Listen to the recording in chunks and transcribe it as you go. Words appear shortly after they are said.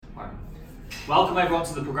Welcome everyone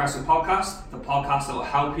to the Progressive Podcast, the podcast that will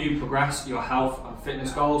help you progress your health and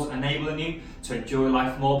fitness goals, enabling you to enjoy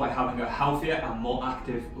life more by having a healthier and more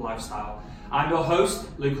active lifestyle. I'm your host,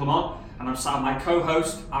 Luke Lamont, and I'm sat with my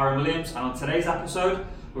co-host, Aaron Williams, and on today's episode,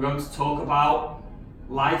 we're going to talk about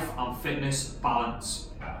life and fitness balance.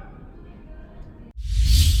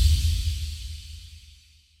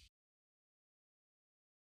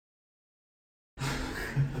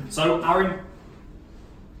 So, Aaron,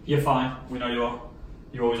 you're fine. We know you are.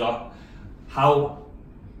 You always are.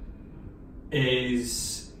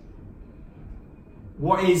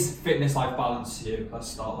 What is fitness life balance to you? Let's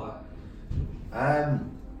start there.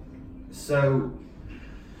 So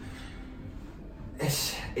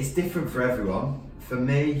it's different for everyone. For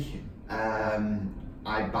me,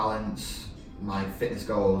 I balance my fitness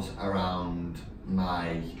goals around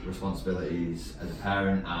my responsibilities as a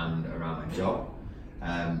parent and around my job.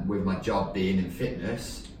 With my job being in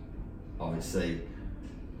fitness, obviously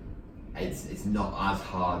it's not as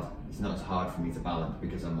hard. It's not as hard for me to balance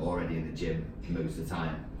because I'm already in the gym most of the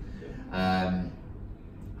time.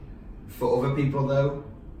 For other people though,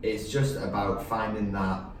 it's just about finding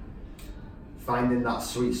that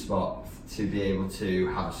sweet spot to be able to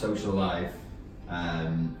have a social life,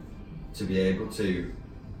 to be able to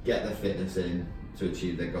get their fitness in, to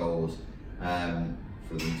achieve their goals, for them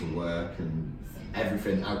to work and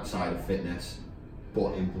everything outside of fitness,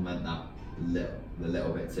 but implement the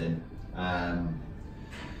little bits in.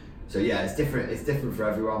 So yeah, it's different. It's different for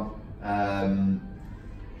everyone. And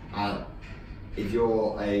if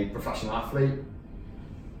you're a professional athlete,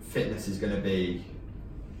 fitness is going to be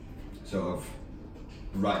sort of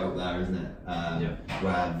right up there, isn't it?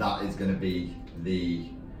 Where that is going to be the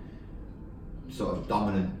sort of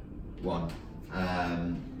dominant one,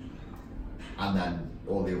 and then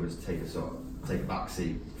all the others take a back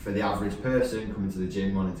seat. For the average person coming to the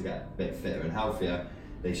gym wanting to get a bit fitter and healthier,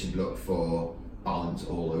 they should look for balance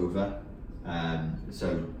all over.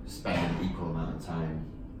 So spend an equal amount of time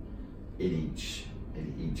in each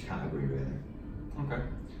category, really. Okay.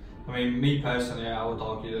 I mean, me personally, I would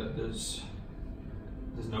argue that there's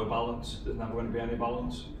no balance. There's never going to be any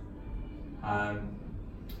balance.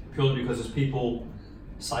 Purely because as people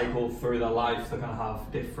cycle through their life, they're going to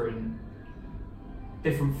have different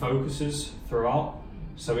focuses throughout.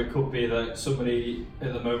 So it could be that somebody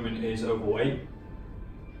at the moment is overweight,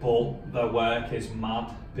 but their work is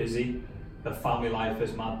mad busy, their family life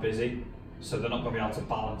is mad busy, so they're not going to be able to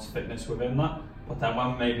balance fitness within that. But then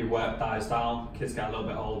when maybe work dies down, kids get a little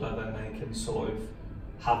bit older, then they can sort of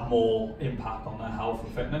have more impact on their health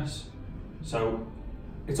and fitness. So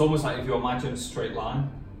it's almost like if you imagine a straight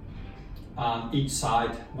line, and each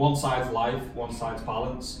side, one side's life, one side's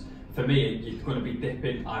balance. For me, you're going to be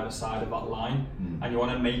dipping either side of that line, and you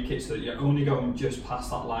want to make it so that you're only going just past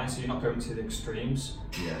that line, so you're not going to the extremes,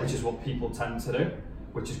 which is what people tend to do,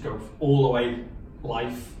 which is go all the way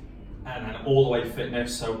life and then all the way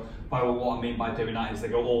fitness. So by what I mean by doing that is they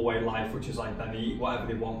go all the way life, which is like they eat whatever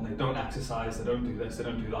they want, they don't exercise, they don't do this, they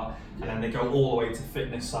don't do that, and then they go all the way to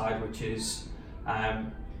fitness side, which is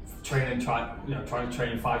trying to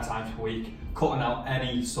train 5 times per week, cutting out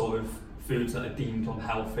any sort of foods that are deemed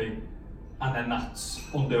unhealthy, and then that's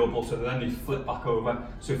undoable, so then you flip back over.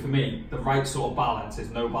 So for me, the right sort of balance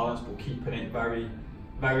is no balance, but keeping it very,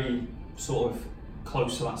 very sort of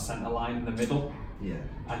close to that centre line in the middle,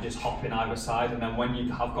 and just hopping either side. And then when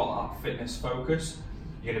you have got that fitness focus,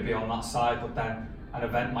 you're going to be on that side, but then an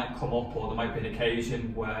event might come up, or there might be an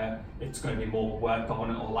occasion where it's going to be more work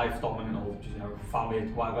dominant or life dominant, or family,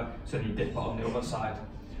 whatever, so then you dip it on the other side.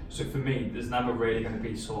 So for me, there's never really going to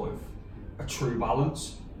be sort of a true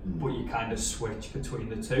balance, but you kind of switch between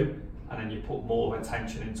the two, and then you put more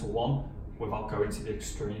attention into one without going to the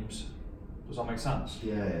extremes. Does that make sense?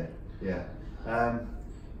 Yeah.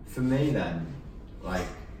 For me then,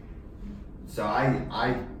 so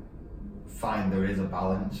I find there is a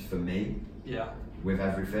balance for me. With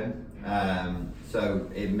everything. So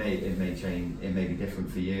it may change. It may be different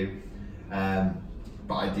for you,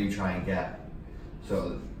 but I do try and get sort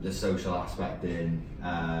of the social aspect in,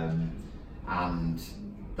 and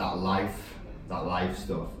that life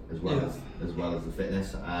stuff as well as the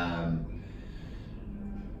fitness.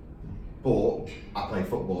 But I play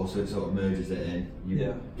football, so it sort of merges it in. You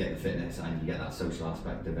get the fitness and you get that social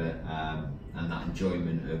aspect of it, and that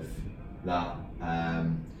enjoyment of that.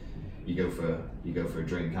 You go for a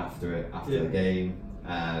drink after the game.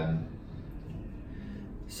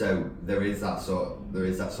 So there is that sort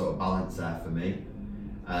of balance there for me,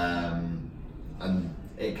 and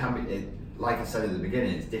it can be. Like I said at the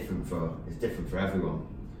beginning, it's different for everyone.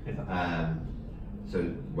 So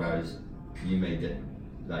whereas you may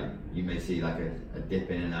like you may see like a dip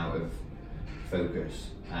in and out of focus,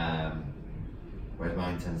 whereas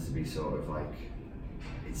mine tends to be sort of like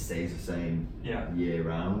it stays the same year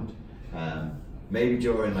round. Maybe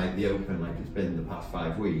during like the Open, like it's been the past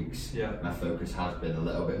 5 weeks, my focus has been a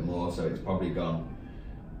little bit more, so it's probably gone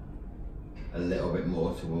a little bit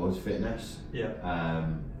more towards fitness.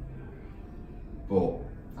 But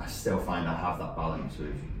I still find I have that balance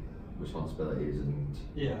with responsibilities and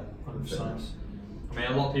 100%. fitness. I mean,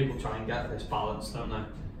 a lot of people try and get this balance, don't they?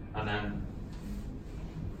 And then,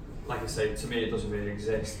 like I say, to me it doesn't really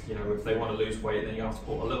exist. You know, if they want to lose weight, then you have to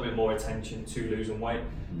put a little bit more attention to losing weight.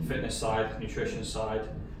 Fitness side, nutrition side,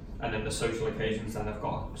 and then the social occasions then have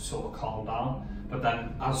got to sort of calm down. But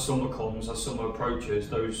then as summer comes, as summer approaches,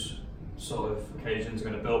 those sort of occasions are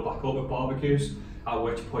going to build back up with barbecues, at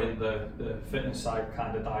which point the fitness side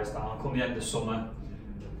kind of dies down. Come the end of summer,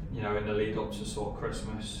 you know, in the lead up to sort of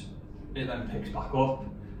Christmas, it then picks back up.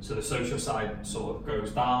 So the social side sort of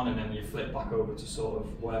goes down, and then you flip back over to sort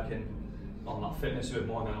of working on that fitness a bit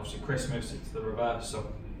more, and then obviously Christmas it's the reverse.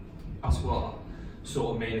 So that's what I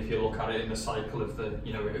sort of mean if you look at it in the cycle of the,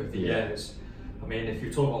 you know, of the years. I mean, if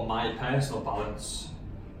you talk about my personal balance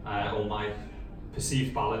or my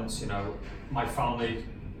perceived balance, you know, my family,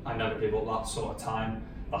 I never give up that sort of time.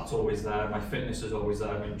 That's always there. My fitness is always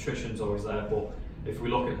there. My nutrition's always there. But if we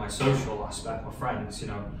look at my social aspect, my friends, you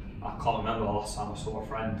know, I can't remember the last time I saw a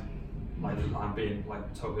friend. Like, I'm being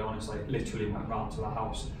like totally honest. Like, literally went round to the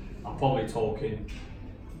house. I'm probably talking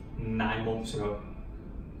 9 months ago.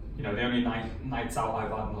 You know, the only nights out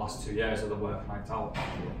I've had in the last 2 years are the work nights out,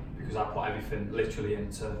 because I put everything literally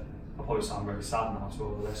into. I'll probably sound very sad now to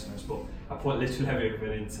all the listeners, but I put literally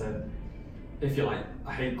everything into, if you like,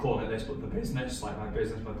 I hate calling it this, but the business, like my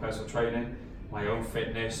business, my personal training, my own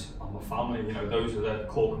fitness, and my family. You know, those are the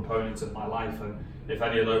core components of my life, and if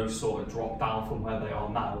any of those sort of drop down from where they are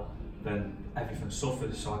now, then everything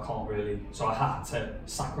suffers. So I can't really. So I had to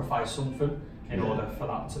sacrifice something in order for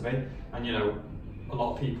that to be. And you know, a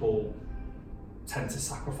lot of people tend to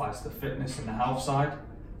sacrifice the fitness and the health side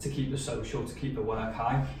to keep the social, to keep the work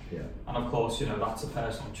high. And of course, you know, that's a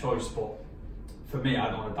personal choice, but for me, I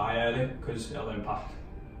don't want to die early, because it'll impact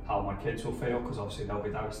how my kids will feel, because obviously they'll be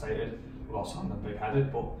devastated. Well, also I'm the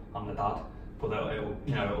big-headed, but I'm the dad, but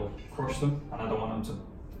it'll crush them, and I don't want them to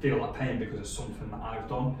feel that pain because it's something that I've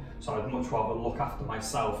done. So I'd much rather look after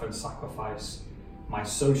myself and sacrifice my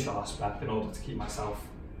social aspect in order to keep myself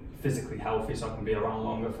physically healthy, so I can be around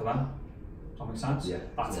longer for them. Does that make sense?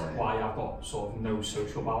 That's why I've got sort of no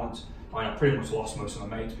social balance. I mean, I pretty much lost most of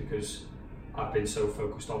my mates because I've been so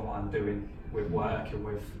focused on what I'm doing with work and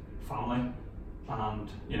with family, and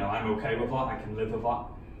you know, I'm okay with that. I can live with that.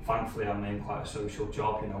 Thankfully, I'm in quite a social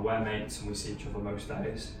job. You know, we're mates and we see each other most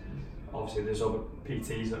days. Obviously, there's other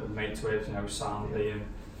PTs that we're mates with. You know, Sandy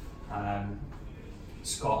and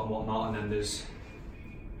Scott and whatnot, and then there's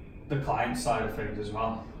the client side of things as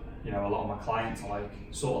well. You know, a lot of my clients are like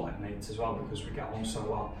sort of like mates as well, because we get on so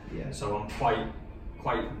well. So I'm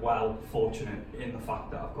quite well fortunate in the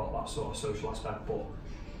fact that I've got that sort of social aspect, but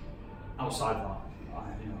outside that,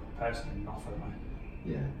 you know, personally, nothing.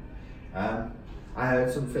 I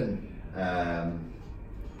heard something a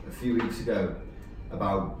few weeks ago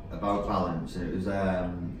about balance, and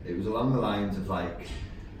it was along the lines of like,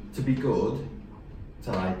 to be good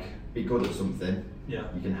at something,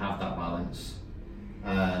 you can have that balance.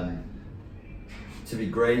 To be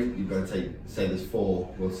great, you've got to say there's four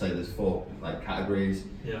like categories.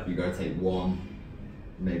 You've got to take 1,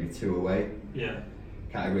 maybe 2 away.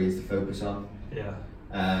 Categories to focus on.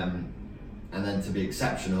 And then to be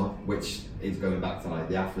exceptional, which is going back to like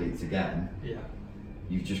the athletes again.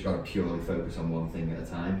 You've just got to purely focus on one thing at a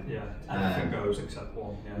time. Everything goes except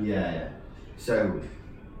one. So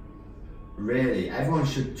really, everyone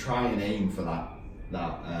should try and aim for that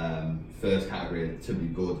first category, to be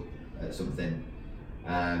good at something,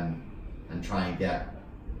 and try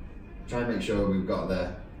and make sure we've got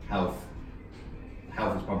the health.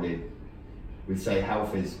 Health is probably, we'd say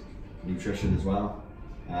health is nutrition as well.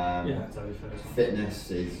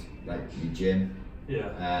 Fitness is like your gym.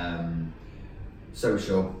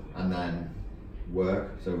 Social, and then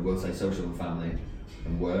work. So we'll say social and family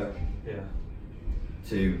and work.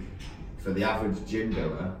 For the average gym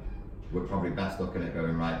goer, we're probably best looking at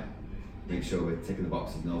going right. Make sure we're ticking the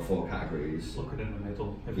boxes in all 4 categories. Looking in the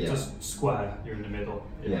middle. If it's just square, you're in the middle.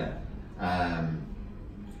 And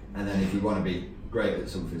then if you want to be great at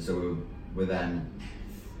something, so we're then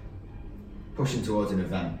pushing towards an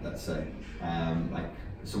event. Let's say, like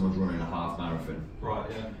someone's running a half marathon.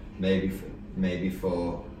 Maybe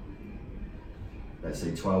for let's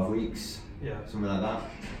say 12 weeks. Something like that.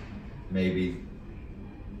 Maybe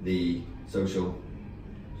the social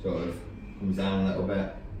sort of comes down a little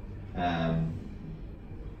bit.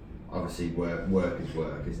 Obviously work is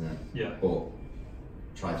work, isn't it? Yeah. But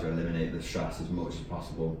try to eliminate the stress as much as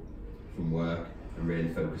possible from work and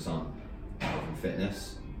really focus on health and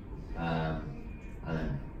fitness. And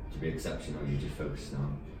then to be exceptional, you just focus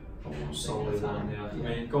on one solely thing at a time. yeah.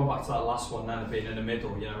 I mean, going back to that last one then, of being in the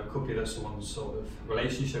middle, you know, it could be that someone's sort of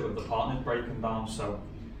relationship with the partner breaking down, so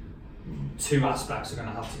two aspects are going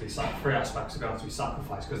to have to be three aspects are going to have to be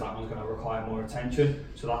sacrificed, because that one's going to require more attention.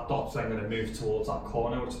 So that dot's then going to move towards that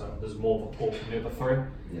corner, which there's more of a pull from the other three.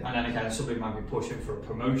 Yeah. And then again, somebody might be pushing for a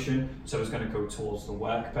promotion, so it's going to go towards the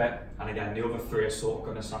work bit. And again, the other three are sort of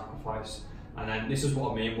going to sacrifice. And then this is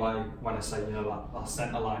what I mean when I say, you know, that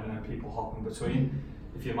centre line and then people hop in between.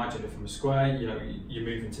 If you imagine it from a square, you know, you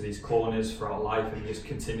move into these corners throughout life and you're just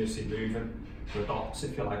continuously moving the dots,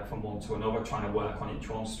 if you like, from one to another, trying to work on each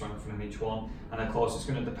one, strengthening each one. And of course, it's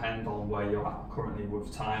going to depend on where you're at currently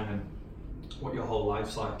with time and what your whole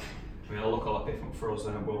life's like. I mean, it'll look a lot different for us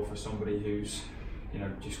than it will for somebody who's, you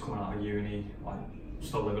know, just coming out of uni, like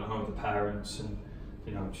still living at home with the parents and,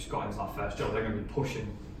 you know, just got into that first job. They're going to be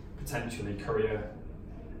pushing potentially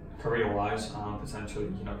career-wise and potentially,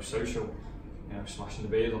 you know, social, you know, smashing the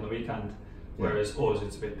beers on the weekend. Whereas us,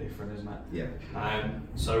 it's a bit different, isn't it? Yeah.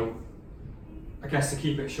 So I guess to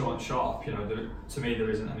keep it short and sharp, you know, to me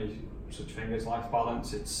there isn't any such thing as life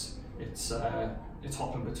balance. It's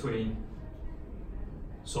hopping between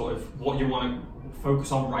sort of what you want to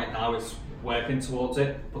focus on right now is working towards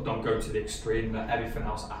it, but don't go to the extreme that everything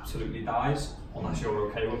else absolutely dies unless you're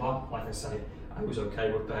okay with that. Like I say, I was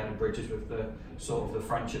okay with burning bridges with the sort of the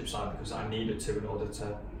friendship side because I needed to in order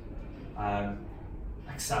to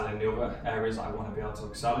excel in the other areas that I want to be able to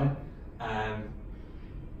excel in.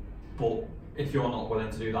 But if you're not willing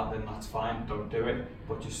to do that, then that's fine, don't do it,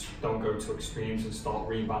 but just don't go to extremes and start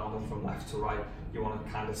rebounding from left to right. You want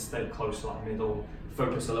to kind of stay close to that middle,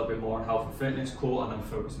 focus a little bit more on health and fitness, cool, and then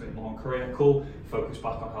focus a bit more on career, cool, focus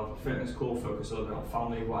back on health and fitness, cool, focus a little bit on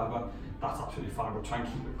family, whatever. That's absolutely fine, but try and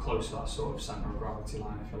keep it close to that sort of centre of gravity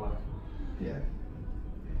line, if you like. Yeah.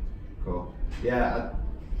 Cool. Yeah,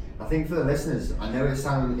 I think for the listeners, I know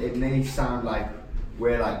it may sound like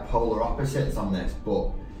we're like polar opposites on this,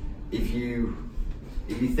 but if you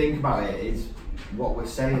think about it, what we're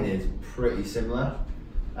saying is pretty similar.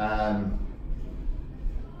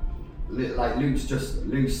 Like Luke's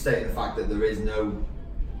stating the fact that there is no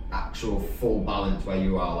actual full balance where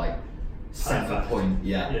you are like centre point,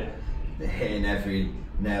 hitting every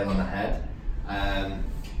nail on the head,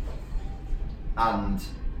 and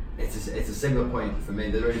it's a single point for me.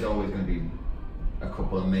 There is always going to be a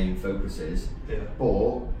couple of main focuses,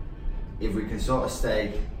 but if we can sort of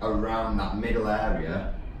stay around that middle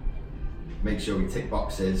area, make sure we tick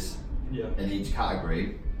boxes in each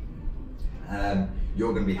category,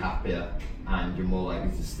 you're going to be happier and you're more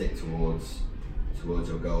likely to stick towards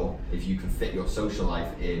your goal. If you can fit your social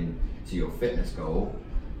life in to your fitness goal,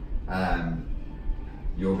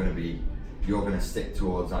 you're going to stick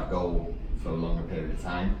towards that goal for a longer period of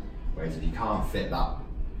time. Whereas if you can't fit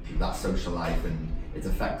that social life and it's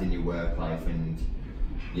affecting your work life and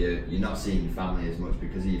you're not seeing your family as much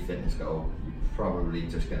because of your fitness goal, you're probably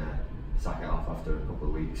just going to sack it off after a couple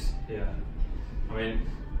of weeks. Yeah. I mean,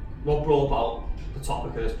 what brought about the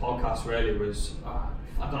topic of this podcast really was,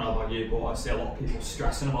 I don't know about you, but I see a lot of people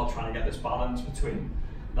stressing about trying to get this balance between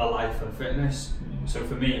their life and fitness. So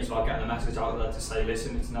for me, it's about getting the message out there to say,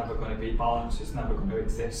 listen, it's never going to be balanced, it's never going to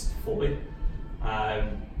exist fully.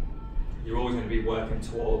 You're always going to be working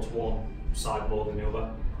towards one side more than the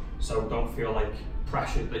other. So don't feel like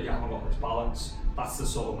pressured that you haven't got this balance. That's the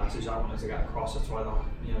sort of message I wanted to get across. That's why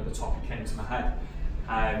the topic came to my head.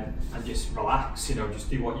 And just relax,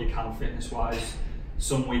 just do what you can fitness wise.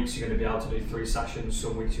 Some weeks you're going to be able to do 3 sessions,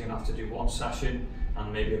 some weeks you're going to have to do 1 session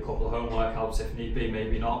and maybe a couple of home workouts if need be,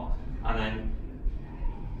 maybe not. And then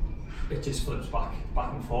it just flips back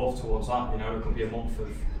and forth towards that. It could be a month of,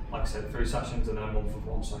 like I said, 3 sessions and then a month of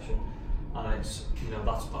 1 session. And it's,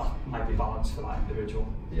 that might be balanced for that individual.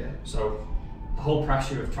 Yeah. So the whole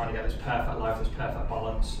pressure of trying to get this perfect life, this perfect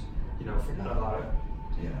balance, forget about it.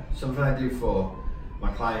 Yeah. Something I do for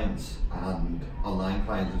my clients and online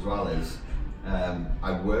clients as well is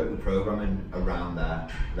I work with programming around their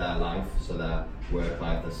life, so their work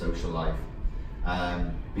life, their social life,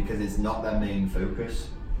 because it's not their main focus.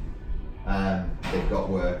 They've got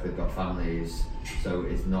work, they've got families, so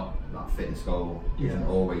it's not that fitness goal isn't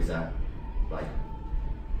always their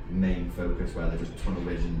main focus where they're just tunnel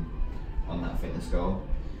vision on that fitness goal.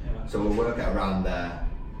 Yeah. So we'll work it around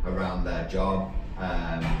their job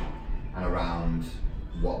and around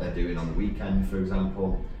what they're doing on the weekend, for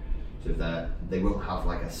example. So if they won't have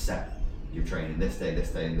like a set, you're training this day, this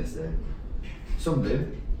day, and this day. Some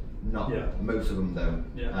do, not most of them don't.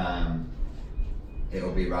 Yeah.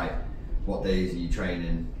 It'll be right. What days are you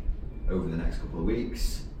training over the next couple of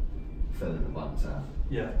weeks? Fill in the blanks out.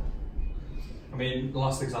 Yeah. I mean, the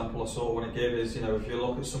last example I saw when I gave is, you know, if you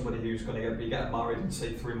look at somebody who's going to be getting married in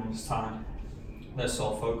say 3 months' time, their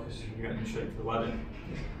sole focus is getting them straight for the wedding.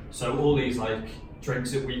 So all these like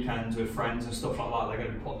drinks at weekends with friends and stuff like that, they're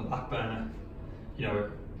going to be put on the back burner. You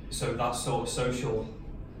know, so that sort of social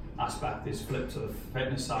aspect is flipped to the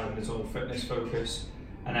fitness side, and it's all fitness focus.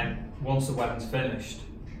 And then once the wedding's finished,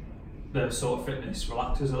 the sort of fitness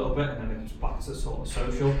relaxes a little bit, and then it's back to sort of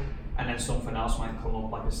social. And then something else might come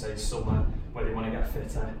up, like I say, summer, where they want to get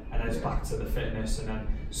fitter, and then it's back to the fitness, and then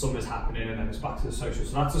summer's happening, and then it's back to the social.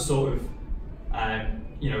 So that's a sort of,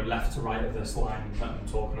 you know, left to right of this line that I'm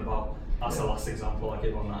talking about. That's the last example I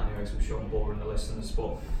give on that anyway, so I'm sure I'm boring the listeners,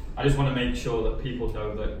 but I just want to make sure that people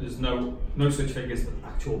know that there's no such thing as the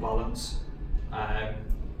actual balance.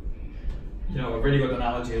 You know, a really good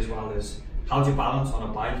analogy as well is, how do you balance on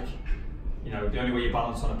a bike? You know, the only way you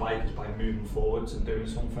balance on a bike is by moving forwards and doing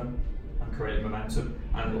something and creating momentum.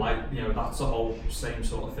 And like, you know, that's the whole same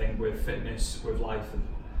sort of thing with fitness, with life. And,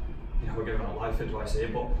 you know, we're giving out life advice here,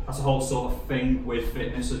 but that's a whole sort of thing with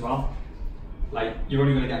fitness as well. Like, you're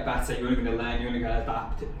only going to get better, you're only going to learn, you're only going to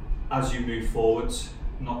adapt as you move forwards,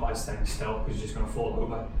 not by staying still, because you're just going to fall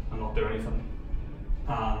over and not do anything.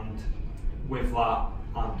 And with that,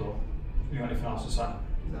 I'm done. You got anything else to say?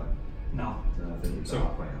 No. No. I think we've got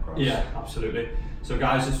our point across. Yeah, absolutely. So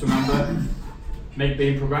guys, just remember, make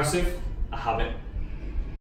being progressive a habit.